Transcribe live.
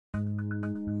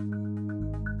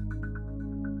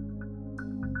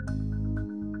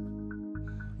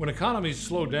When economies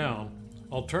slow down,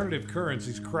 alternative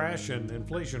currencies crash and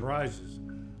inflation rises.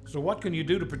 So what can you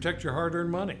do to protect your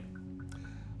hard-earned money?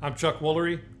 I'm Chuck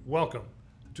Woolery. Welcome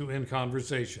to In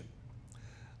Conversation.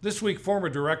 This week, former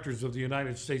directors of the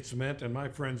United States Mint and my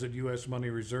friends at U.S. Money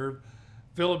Reserve,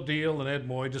 Philip Diehl and Ed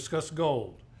Moy, discuss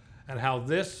gold and how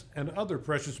this and other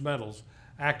precious metals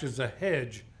act as a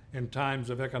hedge in times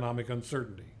of economic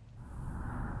uncertainty.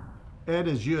 Ed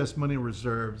is U.S. Money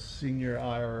Reserve's senior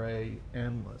IRA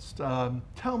analyst.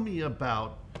 Tell me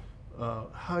about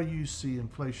how you see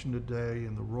inflation today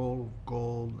and the role of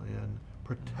gold in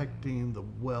protecting the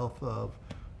wealth of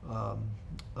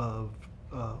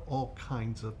all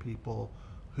kinds of people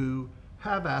who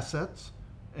have assets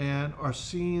and are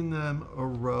seeing them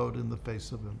erode in the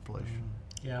face of inflation.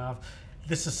 Yeah,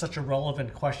 this is such a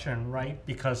relevant question, right?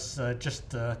 Because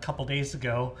just a couple days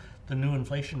ago, the new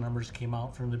inflation numbers came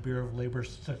out from the Bureau of Labor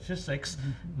Statistics,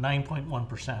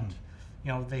 9.1%.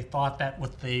 You know, they thought that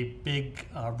with the big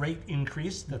rate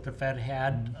increase that the Fed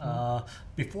had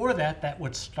before that, that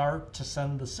would start to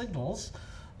send the signals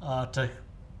to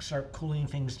start cooling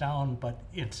things down, but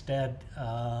instead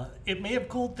it may have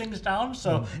cooled things down,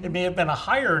 so it may have been a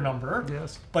higher number,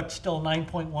 yes, but still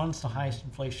 9.1 is the highest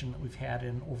inflation that we've had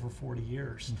in over 40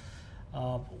 years.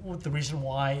 The reason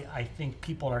why I think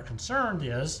people are concerned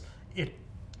is it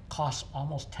costs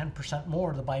almost 10%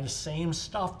 more to buy the same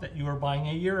stuff that you were buying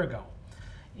a year ago.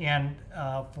 And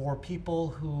for people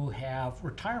who have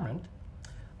retirement,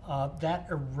 that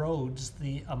erodes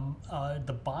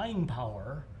the buying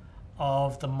power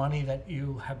of the money that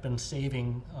you have been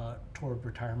saving toward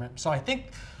retirement. So I think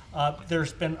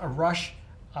there's been a rush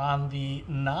on the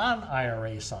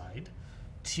non-IRA side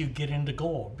to get into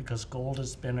gold because gold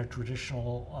has been a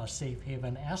traditional safe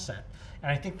haven asset.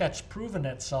 And I think that's proven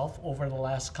itself over the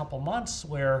last couple months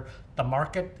where the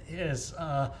market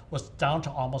was down to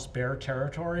almost bear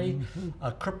territory.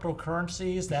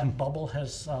 Cryptocurrencies, that bubble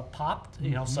has popped.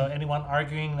 You know, so anyone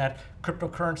arguing that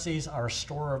cryptocurrencies are a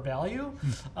store of value,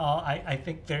 I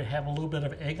think they have a little bit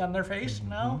of egg on their face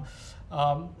now.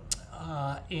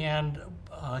 And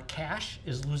cash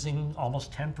is losing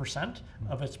almost 10%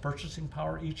 of its purchasing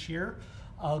power each year.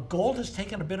 Gold has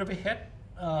taken a bit of a hit,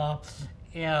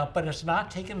 but it's not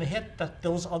taken the hit that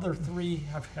those other three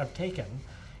have taken.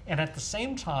 And at the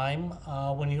same time,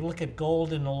 when you look at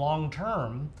gold in the long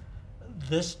term,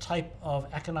 this type of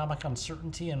economic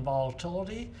uncertainty and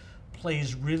volatility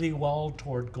plays really well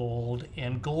toward gold,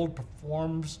 and gold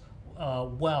performs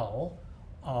well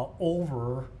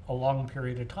over a long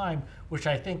period of time, which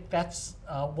I think that's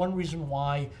one reason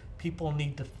why people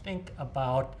need to think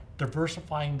about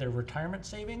diversifying their retirement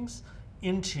savings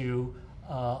into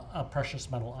a precious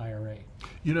metal IRA.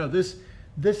 You know,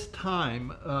 this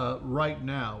time right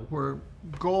now, where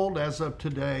gold as of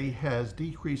today has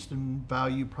decreased in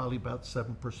value probably about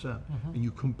 7%, and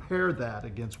you compare that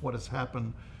against what has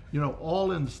happened, you know,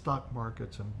 all in the stock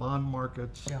markets and bond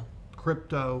markets,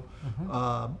 crypto,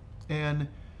 and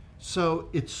so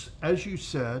it's, as you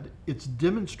said, it's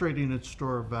demonstrating its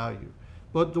store of value.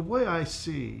 But the way I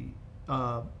see,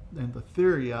 and the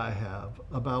theory I have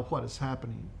about what is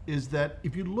happening, is that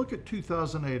if you look at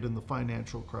 2008 and the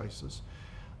financial crisis,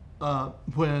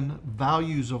 when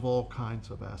values of all kinds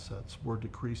of assets were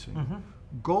decreasing,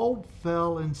 gold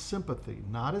fell in sympathy,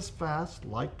 not as fast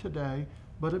like today,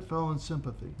 but it fell in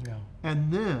sympathy.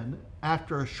 And then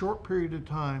after a short period of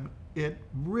time, it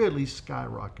really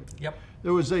skyrocketed.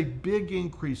 There was a big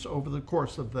increase over the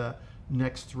course of the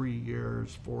next 3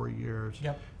 years, 4 years.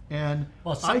 And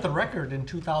well, it set the record in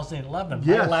 2011.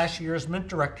 My last year's Mint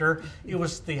director, it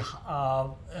was the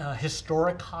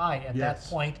historic high at that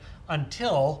point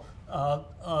until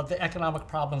the economic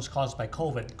problems caused by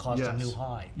COVID caused a new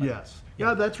high.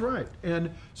 Yeah, that's right.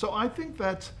 And so I think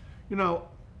that's, you know,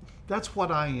 that's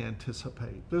what I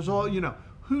anticipate. There's all, you know,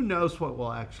 who knows what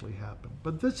will actually happen.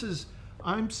 But this is,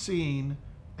 I'm seeing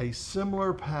a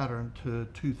similar pattern to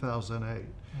 2008.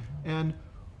 And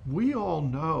we all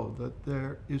know that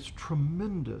there is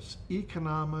tremendous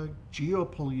economic,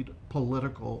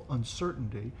 geopolitical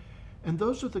uncertainty. And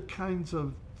those are the kinds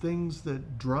of things that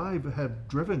have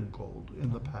driven gold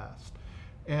in the past.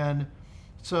 And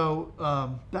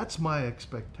so that's my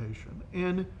expectation.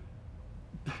 And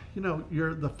you know,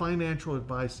 the financial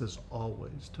advice is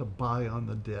always to buy on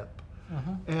the dip.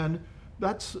 And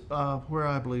that's where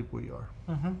I believe we are.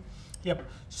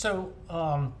 So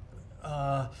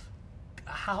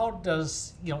how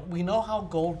does, you know, we know how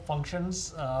gold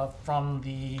functions from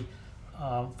the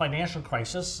financial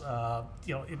crisis.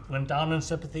 You know, it went down in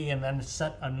sympathy and then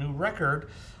set a new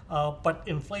record. But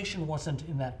inflation wasn't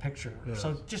in that picture.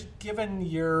 So just given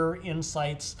your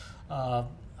insights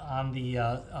on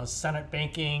the Senate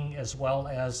banking as well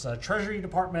as Treasury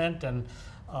Department and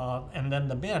then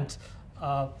the Mint.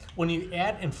 When you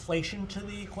add inflation to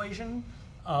the equation,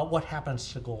 what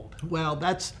happens to gold? Well,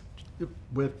 that's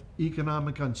with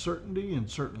economic uncertainty and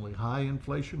certainly high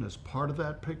inflation as part of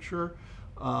that picture,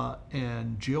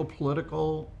 and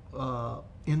geopolitical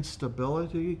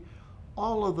instability.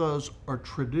 All of those are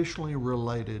traditionally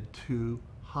related to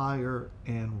higher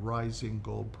and rising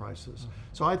gold prices.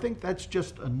 So I think that's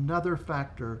just another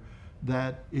factor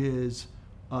that is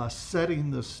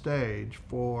setting the stage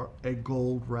for a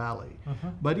gold rally.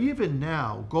 But even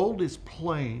now, gold is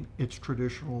playing its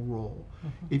traditional role.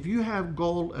 If you have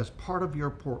gold as part of your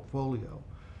portfolio,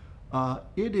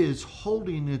 it is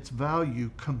holding its value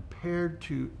compared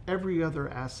to every other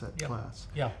asset class.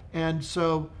 Yeah. And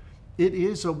so it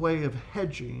is a way of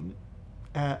hedging,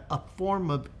 a form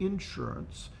of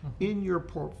insurance in your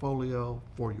portfolio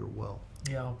for your wealth.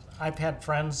 Yeah, I've had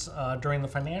friends during the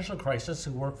financial crisis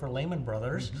who worked for Lehman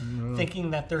Brothers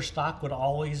thinking that their stock would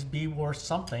always be worth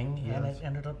something, and it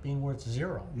ended up being worth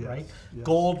zero, right? Yes.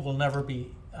 Gold will never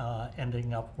be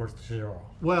ending up worth zero.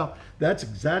 Well, that's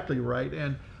exactly right.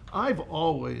 And I've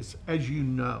always, as you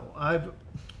know,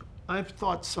 I've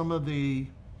thought some of the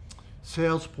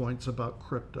sales points about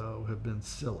crypto have been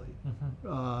silly,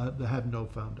 that have no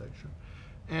foundation.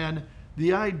 And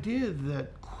the idea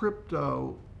that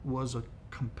crypto was a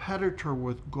competitor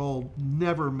with gold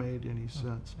never made any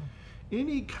sense.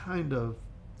 Any kind of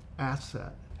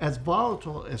asset, as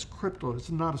volatile as crypto,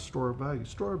 is not a store of value.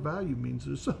 Store of value means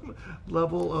there's some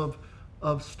level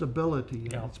of stability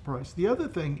in its price. The other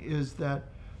thing is that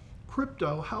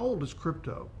crypto, how old is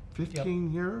crypto?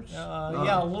 15 years?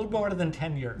 Yeah, a little more than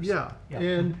 10 years. Yeah,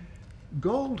 and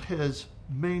gold has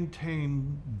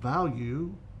maintained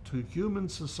value to human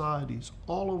societies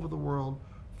all over the world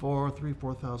for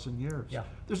 3,000-4,000 years. Yeah.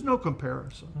 There's no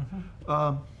comparison.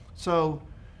 So,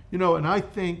 you know, and I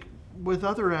think with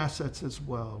other assets as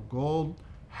well, gold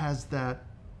has that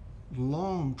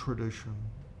long tradition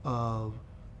of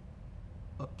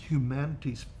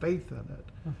humanity's faith in it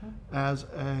as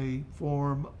a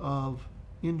form of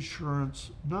insurance,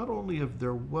 not only of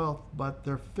their wealth, but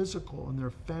their physical and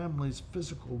their family's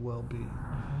physical well-being.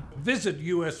 Visit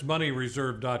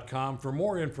usmoneyreserve.com for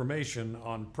more information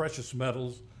on precious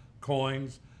metals,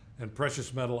 coins, and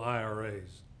precious metal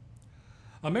IRAs.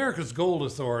 America's Gold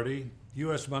Authority,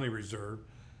 U.S. Money Reserve,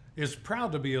 is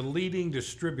proud to be a leading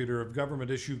distributor of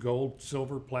government-issued gold,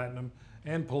 silver, platinum,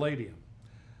 and palladium.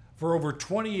 For over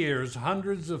 20 years,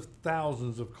 hundreds of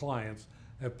thousands of clients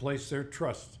have placed their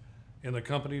trust in the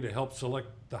company to help select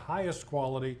the highest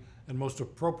quality and most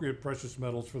appropriate precious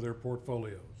metals for their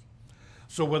portfolios.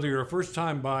 So whether you're a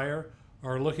first-time buyer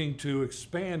or looking to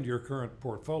expand your current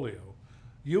portfolio,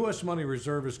 U.S. Money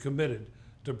Reserve is committed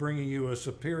to bringing you a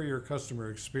superior customer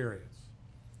experience.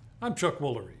 I'm Chuck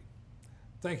Woolery.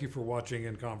 Thank you for watching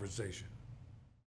In Conversation.